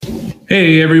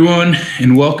Hey, everyone,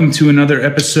 and welcome to another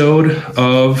episode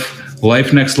of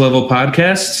Life Next Level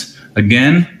Podcast.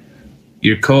 Again,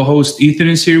 your co-host Ethan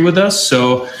is here with us,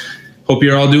 so hope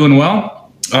you're all doing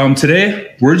well.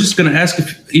 Today, we're just going to ask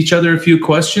each other a few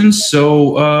questions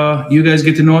so you guys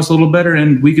get to know us a little better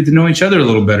and we get to know each other a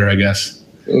little better, I guess.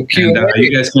 Okay. And,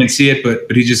 you guys can't see it,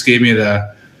 but he just gave me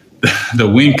the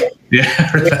wink. Yeah.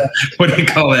 What do you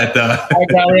call that?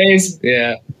 Eyebrow raise?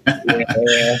 Yeah.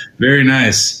 Very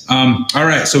nice. All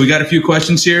right. So we got a few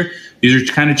questions here. These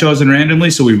are kind of chosen randomly,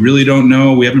 so we really don't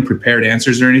know. We haven't prepared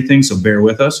answers or anything, so bear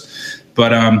with us.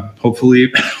 But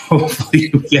hopefully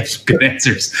we have some good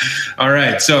answers. All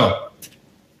right. So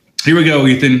here we go,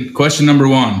 Ethan. Question number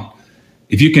one.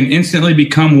 If you can instantly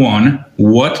become one,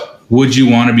 what would you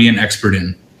want to be an expert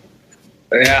in?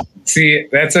 Yeah. See,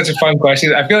 that's such a fun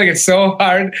question. I feel like it's so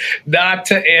hard not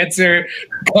to answer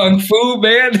Kung Fu,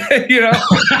 man. You know?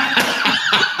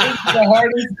 It's the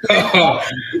hardest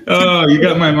thing. Oh, you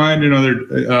got my mind in other.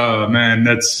 Oh, man,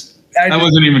 I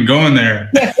wasn't even going there.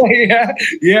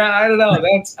 Yeah, I don't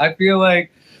know. I feel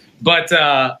like, but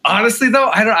honestly,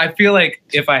 though, I feel like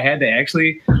if I had to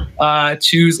actually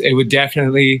choose, it would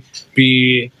definitely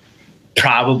be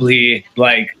probably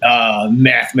like a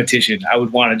mathematician. I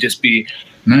would want to just be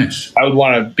nice. I would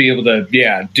want to be able to,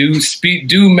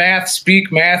 do math,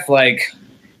 speak math like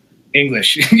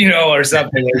English, or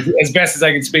something as best as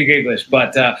I can speak English.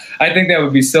 But I think that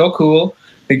would be so cool.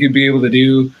 I think you'd be able to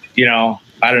do,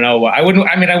 I don't know. I wouldn't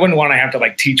want to have to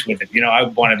like teach with it. I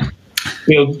would want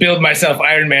to build myself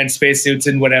Iron Man spacesuits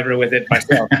and whatever with it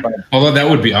myself. But, although that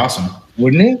would be awesome.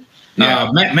 Wouldn't it?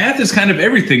 Yeah. Math is kind of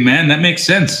everything, man. That makes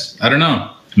sense. I don't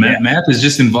know. Math is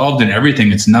just involved in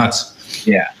everything. It's nuts.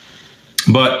 Yeah.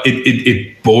 But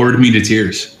it bored me to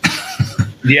tears.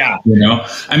 Yeah.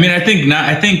 I think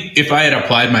if I had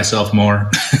applied myself more,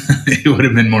 it would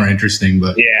have been more interesting.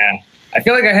 But yeah, I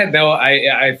feel like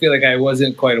I feel like I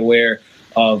wasn't quite aware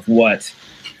of what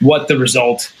the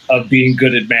result of being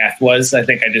good at math was. I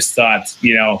think I just thought,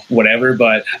 whatever.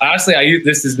 But honestly,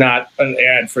 this is not an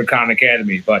ad for Khan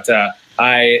Academy, but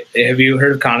have you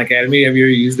heard of Khan Academy? Have you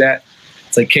ever used that?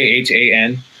 It's like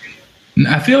KHAN.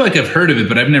 I feel like I've heard of it,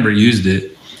 but I've never used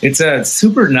it. It's a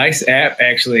super nice app,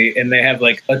 actually, and they have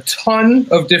like a ton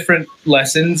of different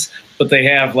lessons, but they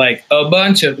have like a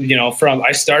bunch of,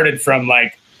 I started from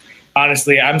like,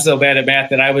 honestly, I'm so bad at math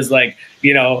that I was like,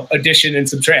 addition and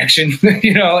subtraction,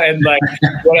 and like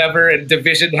whatever, and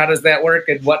division, how does that work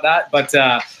and whatnot. But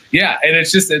and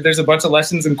it's just, there's a bunch of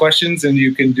lessons and questions, and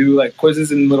you can do like quizzes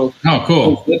and little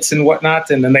bits and whatnot.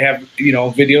 And then they have,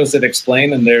 videos that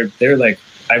explain, and they're like,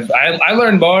 I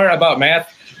learned more about math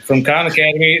from Khan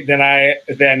Academy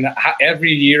than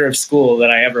every year of school that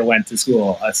I ever went to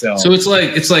school. So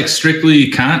it's like strictly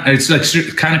Khan. It's like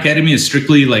Khan Academy is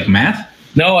strictly like math.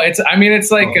 No, it's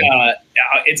like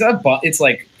it's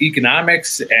like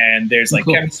economics, and there's like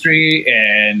chemistry,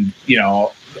 and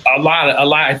a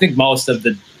lot. I think most of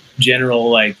the general,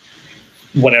 like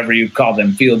whatever you call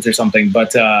them, fields or something.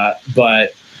 But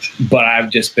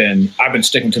I've been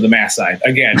sticking to the math side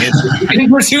again. It's in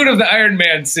pursuit of the Iron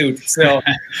Man suit. So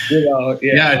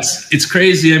yeah, it's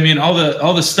crazy. I mean, all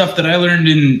the stuff that I learned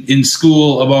in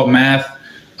school about math,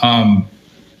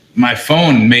 my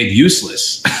phone made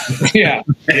useless. Yeah.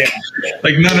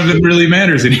 Like none of it really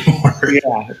matters anymore.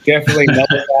 Yeah, definitely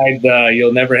nullified.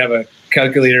 You'll never have a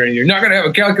calculator, and you're not going to have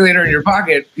a calculator in your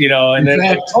pocket, And then,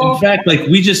 in fact, like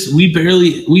we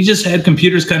just had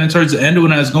computers kind of towards the end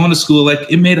when I was going to school. Like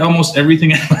it made almost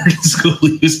everything I learned in school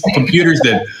use. Computers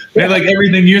did. Made like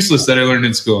everything useless that I learned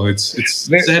in school. It's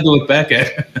sad to look back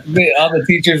at. All the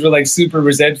teachers were like super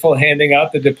resentful handing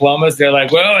out the diplomas. They're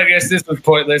like, well, I guess this was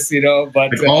pointless, But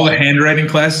like all the handwriting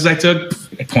classes I took,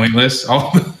 pointless.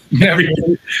 All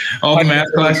the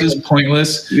math classes,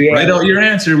 pointless. Yeah. Write out your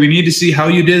answer. We need to see how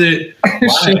you did it.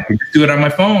 Why? Do it on my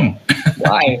phone.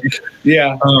 Why?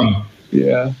 Yeah.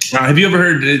 Have you ever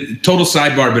heard, total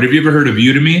sidebar, but have you ever heard of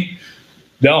Udemy?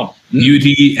 No.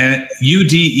 Udemy.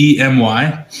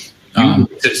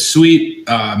 It's a sweet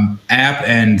app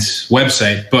and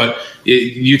website, but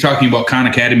you talking about Khan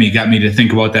Academy got me to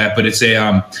think about that. But it's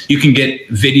you can get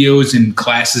videos and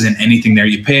classes and anything there.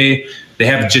 You pay. They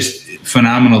have just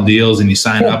phenomenal deals, and you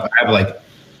sign up. I have like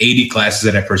 80 classes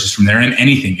that I purchased from there, and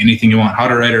anything you want. How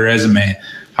to write a resume,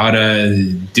 how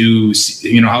to do,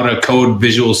 how to code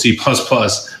Visual C++,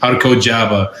 how to code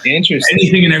Java. Interesting.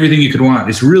 Anything and everything you could want.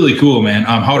 It's really cool, man.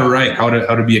 How to write, how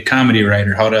to be a comedy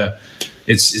writer,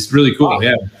 it's really cool. Wow.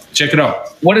 Yeah. Check it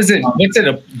out. What is it?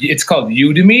 It's called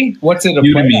Udemy. What's it?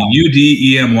 Udemy.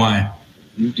 Udemy.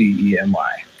 Udemy.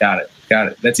 Got it.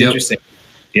 That's interesting.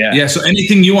 Yeah. So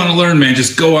anything you want to learn, man,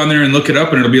 just go on there and look it up,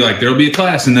 and it'll be like, there'll be a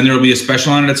class, and then there'll be a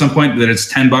special on it at some point that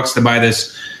it's $10 to buy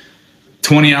this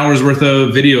 20 hours worth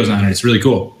of videos on it. It's really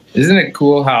cool. Isn't it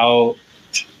cool how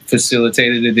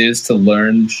facilitated it is to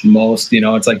learn most?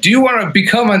 It's like, do you want to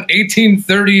become an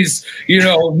 1830s,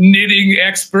 knitting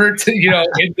expert,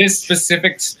 in this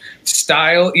specific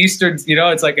style, Eastern,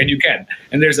 it's like, and you can,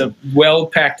 and there's a well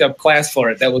packed up class for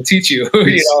it that will teach you,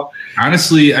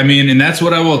 Honestly, I mean, and that's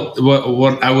what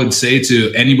what I would say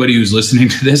to anybody who's listening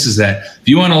to this is that if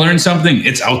you want to learn something,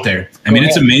 it's out there. I mean,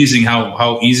 it's amazing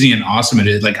how easy and awesome it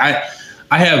is. Like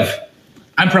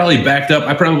I'm probably backed up.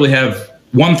 I probably have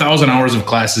 1,000 hours of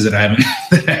classes that I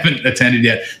haven't attended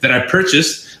yet, that I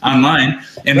purchased online,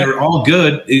 and they're all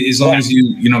good as long as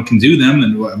you can do them.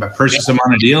 And I purchased them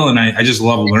on a deal, and I just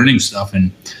love learning stuff.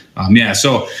 And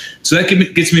so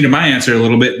that gets me to my answer a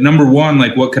little bit. Number one,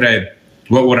 like what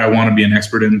would I want to be an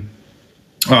expert in?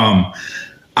 I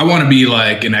want to be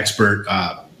like an expert.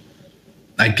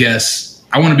 I guess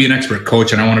I want to be an expert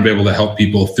coach, and I want to be able to help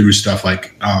people through stuff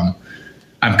like.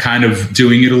 I'm kind of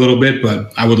doing it a little bit,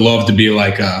 but I would love to be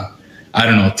like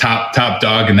top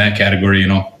dog in that category,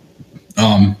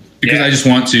 because I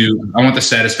want the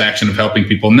satisfaction of helping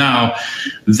people. Now,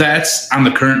 that's on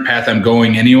the current path I'm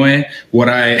going anyway. What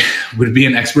I would be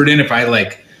an expert in if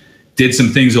I did some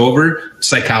things over,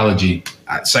 psychology.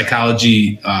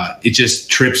 It just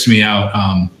trips me out.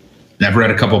 I've read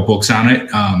a couple of books on it.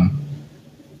 I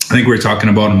think we were talking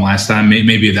about them last time.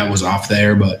 Maybe that was off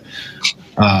there, but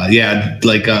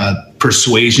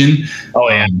persuasion. Oh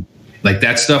yeah. Like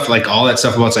that stuff, like all that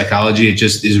stuff about psychology, it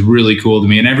just is really cool to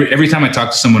me. And every time I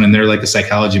talk to someone and they're like a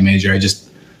psychology major,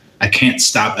 I can't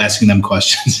stop asking them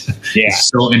questions. Yeah. It's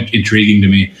so intriguing to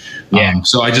me. Yeah.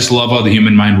 So I just love how the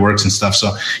human mind works and stuff.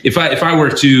 So if I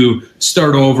were to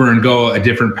start over and go a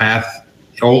different path,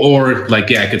 or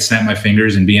I could snap my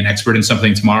fingers and be an expert in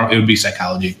something tomorrow, it would be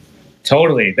psychology.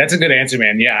 Totally. That's a good answer,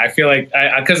 man. Yeah. I feel like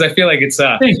it's,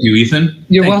 thank you, Ethan.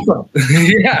 You're welcome.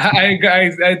 Yeah.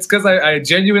 It's cause I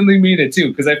genuinely mean it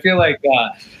too. Cause I feel like,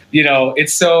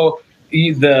 it's so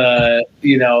the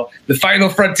final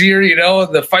frontier,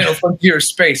 the final frontier of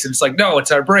space. And it's like, no,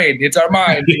 it's our brain. It's our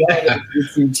mind.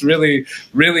 It's really,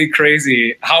 really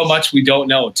crazy how much we don't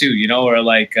know too, or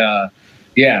like,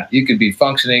 you could be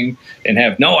functioning and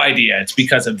have no idea it's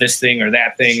because of this thing or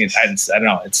that thing. And I don't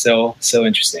know. It's so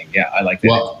interesting. Yeah, I like that.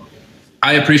 Well,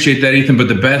 I appreciate that, Ethan. But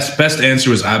the best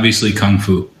answer was obviously Kung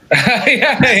Fu.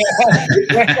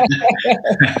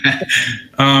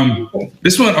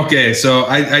 This one, okay. So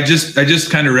I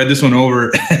just kind of read this one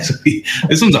over.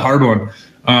 This one's a hard one.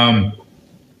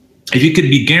 If you could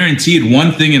be guaranteed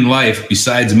one thing in life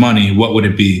besides money, what would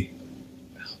it be?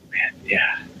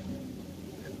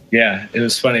 Yeah, it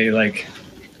was funny.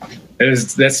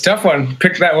 That's a tough one.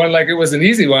 Pick that one like it was an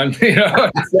easy one.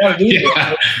 It's not an easy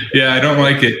one. Yeah, I don't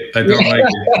like it.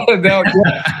 No,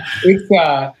 it's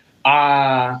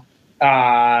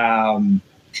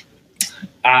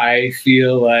I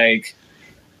feel like.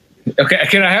 Okay,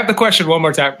 can I have the question one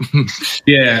more time?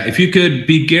 Yeah, if you could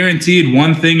be guaranteed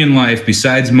one thing in life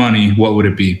besides money, what would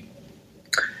it be?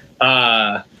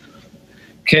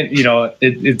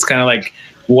 It's kind of like.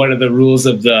 One of the rules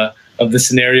of the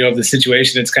scenario of the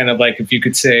situation, it's kind of like if you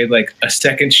could say like a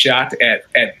second shot at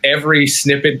every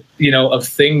snippet, of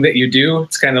thing that you do.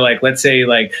 It's kind of like, let's say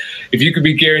like if you could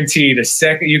be guaranteed a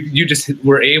second, you just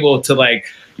were able to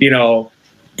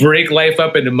break life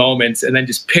up into moments and then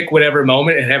just pick whatever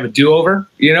moment and have a do-over,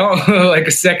 like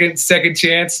a second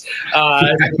chance.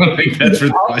 I don't think that's for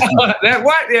the question.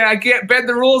 What? Yeah, I can't bend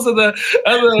the rules of the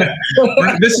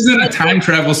This isn't a time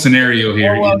travel scenario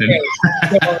here. Oh, okay.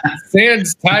 So,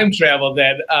 sans time travel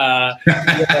then.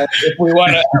 If we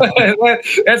want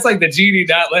to, that's like the genie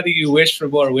not letting you wish for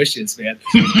more wishes, man.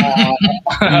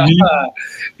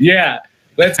 Yeah,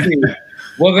 let's see.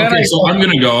 Well, then I'm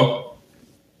going to go.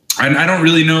 I don't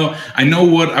really know. I know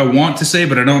what I want to say,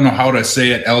 but I don't know how to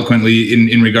say it eloquently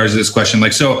in regards to this question.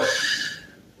 So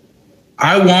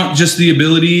I want just the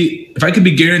ability, if I could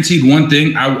be guaranteed one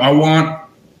thing, I want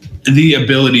the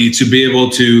ability to be able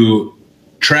to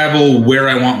travel where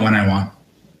I want, when I want.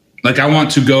 Like I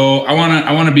want to go, I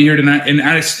want to be here tonight. And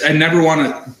I never want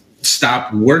to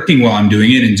stop working while I'm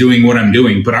doing it and doing what I'm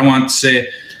doing. But I want to say,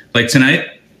 like tonight,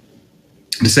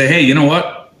 to say, hey, you know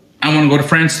what? I want to go to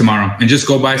France tomorrow and just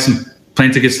go buy some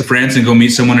plane tickets to France and go meet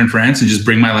someone in France and just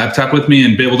bring my laptop with me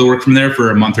and be able to work from there for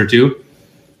a month or two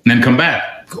and then come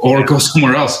back or go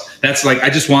somewhere else. That's like, I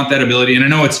just want that ability. And I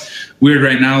know it's weird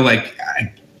right now.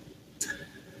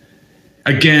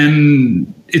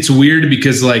 Again, it's weird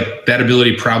because like that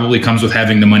ability probably comes with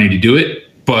having the money to do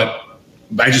it, but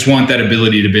I just want that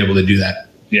ability to be able to do that.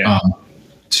 Yeah.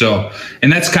 So,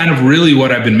 and that's kind of really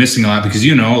what I've been missing a lot because,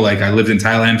 like I lived in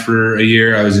Thailand for a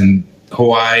year. I was in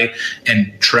Hawaii,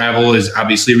 and travel is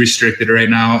obviously restricted right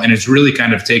now. And it's really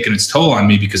kind of taken its toll on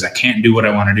me because I can't do what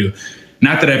I want to do.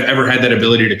 Not that I've ever had that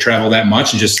ability to travel that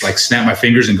much and just like snap my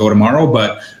fingers and go tomorrow,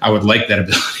 but I would like that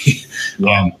ability.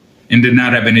 And did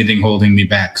not have anything holding me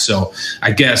back. So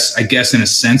I guess in a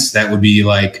sense that would be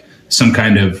like some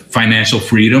kind of financial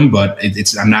freedom, but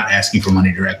I'm not asking for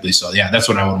money directly. So yeah, that's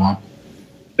what I would want.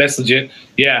 That's legit.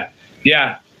 Yeah.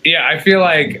 I feel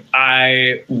like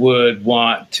I would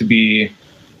want to be,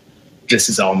 this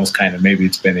is almost kind of, maybe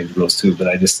it's bending the rules too, but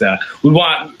I just I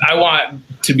want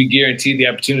to be guaranteed the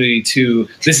opportunity to,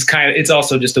 this is kind of, it's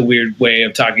also just a weird way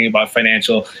of talking about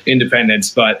financial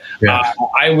independence, but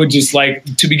I would just like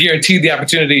to be guaranteed the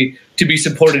opportunity to be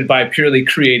supported by purely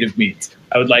creative means.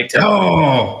 I would like to.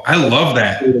 Oh, I love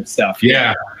that stuff.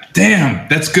 Yeah. Damn,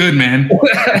 that's good, man.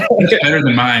 That's better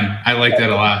than mine. I like that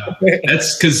a lot.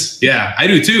 That's because, I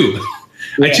do too.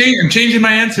 Yeah. I'm changing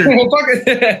my answer.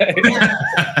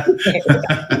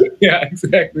 Yeah,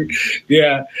 exactly.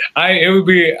 Yeah, it would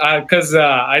be because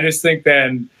I just think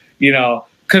then,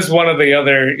 because one of the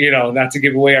other, not to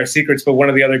give away our secrets, but one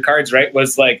of the other cards, right,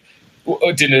 was like,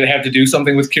 didn't it have to do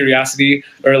something with curiosity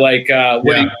or like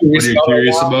what are you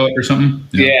curious about or something?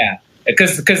 Yeah,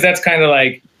 because that's kind of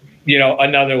like,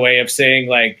 another way of saying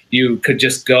like you could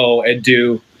just go and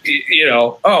do,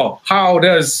 how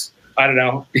does, I don't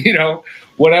know,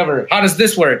 whatever, how does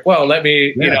this work? Well, let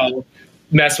me,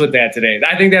 mess with that today.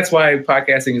 I think that's why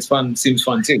podcasting is fun, seems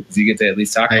fun too, because you get to at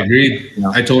least talk about it.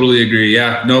 I totally agree.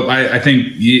 Yeah. No, I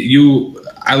think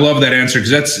I love that answer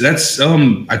because that's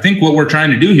I think what we're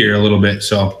trying to do here a little bit.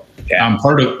 So I'm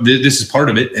part of this is part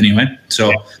of it anyway.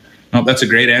 So no, that's a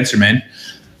great answer, man.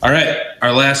 All right.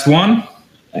 Our last one.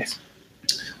 Nice.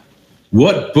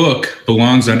 What book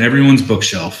belongs on everyone's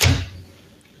bookshelf?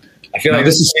 I feel like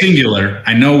this is singular.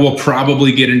 I know we'll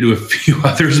probably get into a few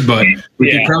others, but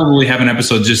we could probably have an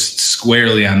episode just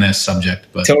squarely on this subject.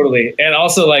 But totally, and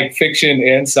also like fiction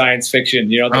and science fiction.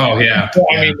 Fiction,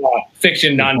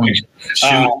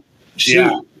 nonfiction.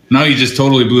 Shoot. Now you just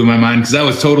totally blew my mind because I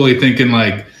was totally thinking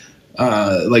like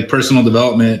personal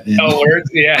development.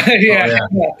 Words. Yeah.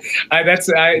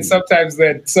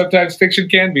 Sometimes fiction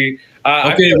can be.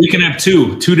 Okay, we can have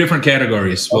two different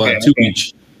categories. We'll have two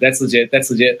each. That's legit.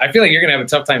 I feel like you're going to have a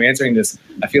tough time answering this.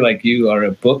 I feel like you are a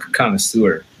book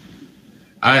connoisseur.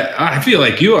 I feel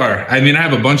like you are. I mean, I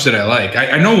have a bunch that I like.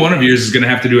 I know one of yours is going to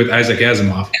have to do with Isaac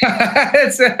Asimov.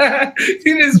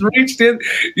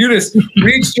 You just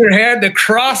reached your hand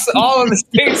across all of the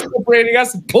states separating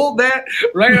us and pulled that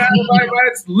right out of my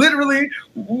mind. It's literally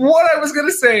what I was going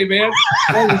to say, man.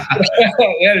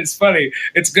 That is funny.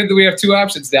 It's good that we have two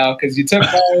options now because you took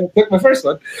my first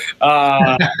one.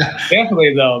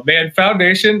 Definitely, though, man.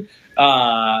 Foundation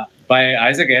by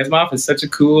Isaac Asimov is such a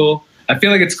cool. I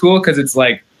feel like it's cool because it's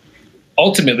like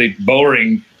ultimately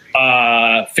boring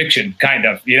fiction, kind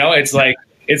of. It's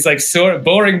like sort of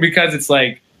boring because it's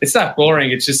like it's not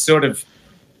boring. It's just sort of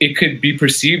it could be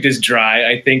perceived as dry,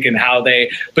 I think, in how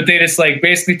they just like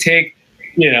basically take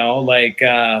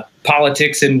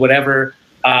politics and whatever,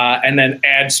 and then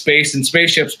add space and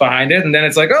spaceships behind it, and then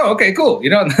it's like, oh, okay, cool.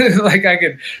 Like I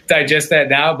could digest that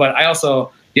now, but I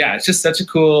also it's just such a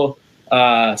cool.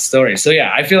 Story. So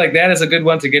I feel like that is a good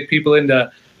one to get people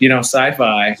into,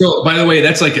 sci-fi. So by the way,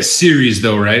 that's like a series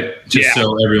though, right? Just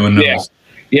so everyone knows.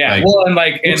 Yeah.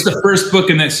 What's the first book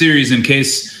in that series in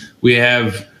case we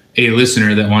have a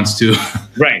listener that wants to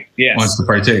wants to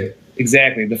partake?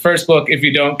 Exactly. The first book, if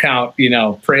you don't count,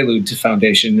 Prelude to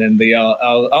Foundation and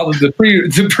all of the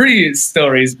pre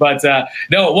stories, but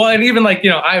no. Well, and even like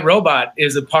iRobot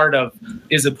is a part of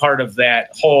that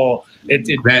whole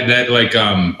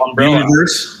umbrella.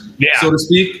 Universe, so to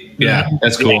speak. Yeah,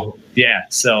 that's cool. Yeah.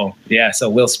 So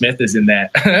Will Smith is in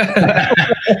that.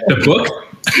 The book.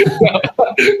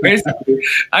 Basically,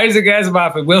 Isaac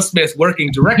Asimov and Will Smith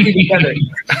working directly together.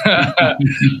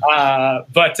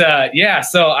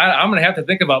 So I'm gonna have to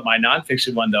think about my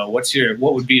nonfiction one though. What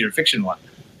would be your fiction one?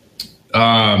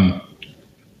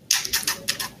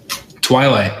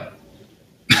 Twilight.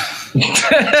 I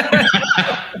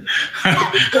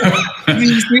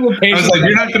was like,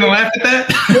 you're not going to laugh at that?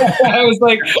 I was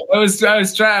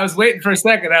waiting for a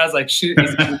second. I was like, shoot, I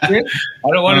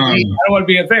don't want to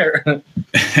be unfair.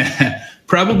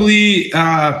 Probably,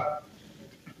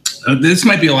 this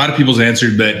might be a lot of people's answer,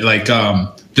 but like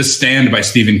The Stand by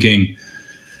Stephen King.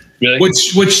 Really?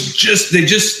 Which they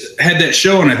just had that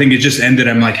show, and I think it just ended.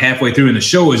 I'm like halfway through, and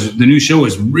the new show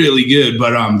is really good.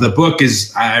 But the book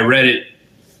is, I read it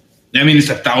I mean, it's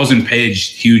a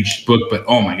 1,000-page huge book, but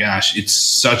oh my gosh, it's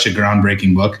such a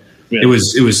groundbreaking book. Really?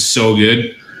 It was so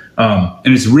good.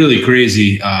 And it's really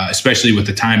crazy, especially with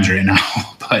the times right now.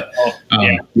 But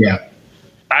yeah.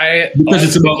 Because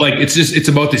it's about it's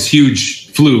about this huge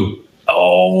flu.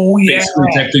 Oh yeah, basically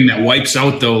that thing that wipes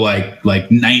out though like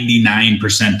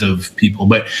 99% of people.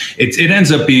 But it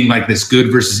ends up being like this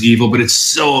good versus evil. But it's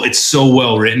so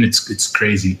well written. It's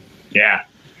crazy. Yeah.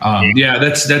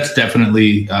 That's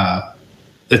definitely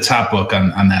the top book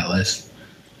on that list.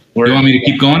 You want me to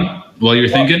keep going while you're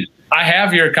thinking? I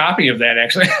have your copy of that,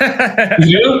 actually.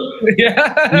 You do?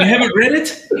 Yeah. You haven't read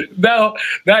it? No,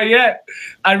 not yet.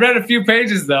 I read a few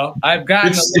pages, though. I've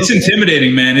gotten it's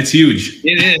intimidating, man. It's huge.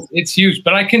 It is. It's huge.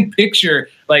 But I can picture,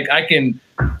 like, I can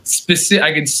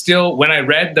still, when I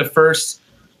read the first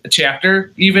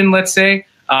chapter, even, let's say,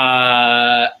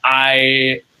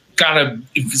 I got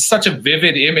such a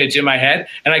vivid image in my head,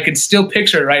 and I can still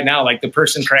picture it right now, like the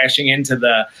person crashing into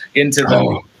the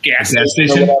gas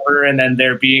station or whatever, and then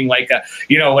there being like a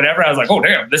whatever. I was like, oh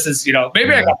damn, this is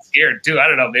maybe I got scared too. I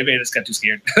don't know, maybe I just got too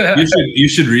scared. you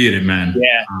should read it, man.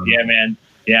 Yeah, man.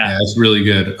 Yeah, it's really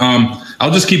good.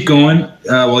 I'll just keep going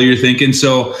while you're thinking.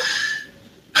 So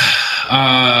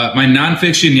my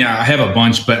nonfiction, I have a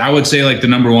bunch, but I would say like the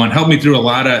number one helped me through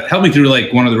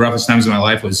like one of the roughest times of my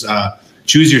life was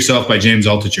Choose Yourself by James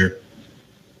Altucher.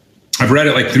 I've read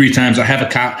it like 3 times. I have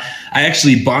I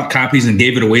actually bought copies and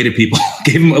gave it away to people.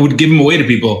 I would give them away to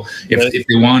people if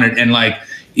they wanted. And like,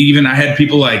 even I had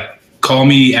people like call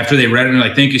me after they read it and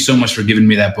like, thank you so much for giving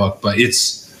me that book. But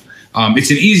it's an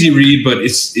easy read, but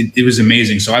it was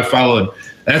amazing. So I followed.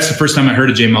 That's the first time I heard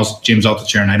of James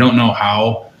Altucher, and I don't know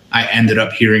how I ended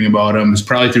up hearing about him. It's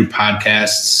probably through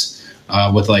podcasts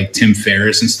with like Tim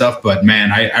Ferriss and stuff. But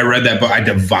man, I read that book. I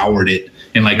devoured it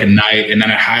in like a night, and then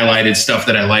I highlighted stuff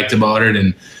that I liked about it,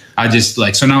 and I just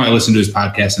so now I listen to his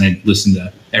podcast and I listen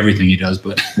to everything he does.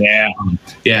 But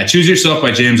Choose Yourself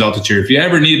by James Altucher. If you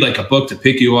ever need like a book to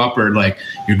pick you up, or like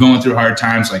you're going through hard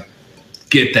times, like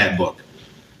get that book.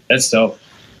 That's dope.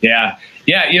 Yeah.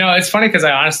 It's funny because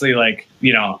I honestly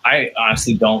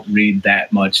don't read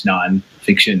that much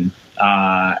nonfiction,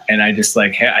 and I just I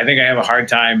think I have a hard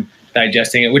time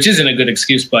digesting it, which isn't a good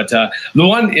excuse. But the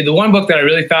one book that I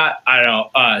really thought, I don't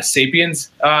know,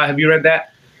 Sapiens. Have you read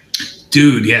that?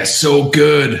 Dude, yeah, so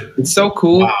good. It's so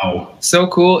cool. Wow, so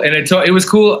cool. And it was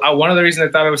cool. One of the reasons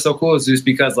I thought it was so cool is just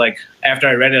because after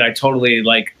I read it, I totally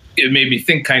it made me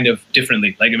think kind of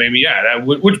differently. Like it made me,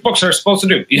 which books are supposed to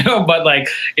do, But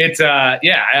it's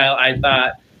I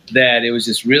thought that it was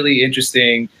just really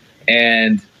interesting.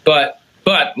 But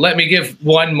let me give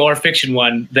one more fiction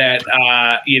one that,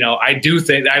 I do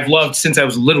think I've loved since I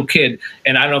was a little kid.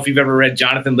 And I don't know if you've ever read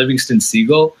Jonathan Livingston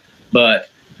Seagull, but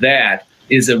that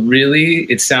is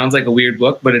it sounds like a weird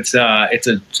book, but it's a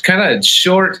kind of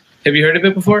short. Have you heard of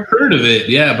it before? I've heard of it,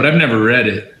 yeah, but I've never read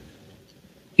it.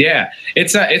 Yeah,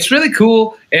 it's really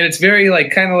cool. And it's very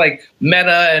kind of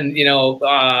meta and,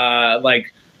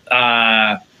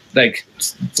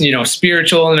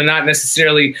 spiritual, and not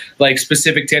necessarily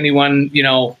specific to any one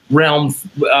realm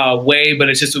way, but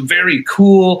it's just a very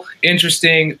cool,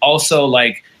 interesting. Also,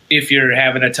 if you're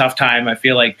having a tough time, I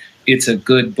feel like it's a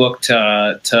good book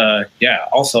to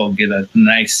also get a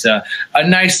nice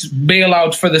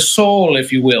bailout for the soul,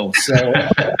 if you will. So did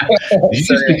you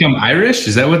just become Irish?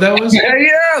 Is that what that was?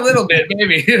 Yeah, a little bit,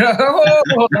 maybe.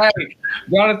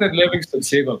 Jonathan Livingston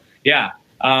Seagull. Yeah.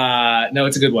 No,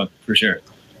 it's a good one for sure.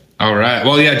 All right.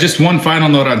 Well, yeah, just one final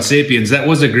note on Sapiens. That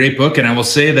was a great book, and I will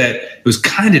say that it was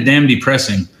kind of damn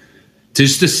depressing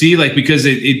just to see, because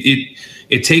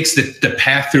it takes the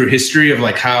path through history of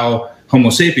how Homo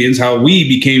sapiens, how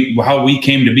we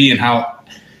came to be, and how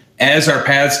as our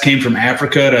paths came from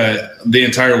Africa to the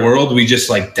entire world, we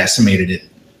just decimated it.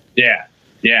 Yeah.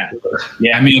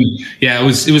 I mean, it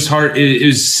was hard. It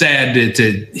was sad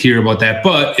to hear about that,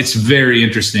 but it's very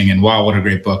interesting, and wow, what a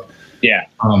great book. Yeah.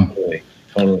 Totally.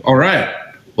 All right.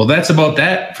 Well, that's about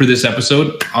that for this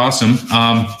episode. Awesome.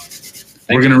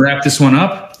 We're going to wrap this one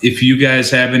up. If you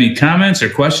guys have any comments or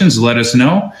questions, let us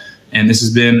know. And this has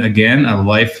been, again, a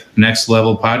Life Next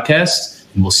Level podcast.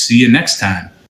 And we'll see you next time.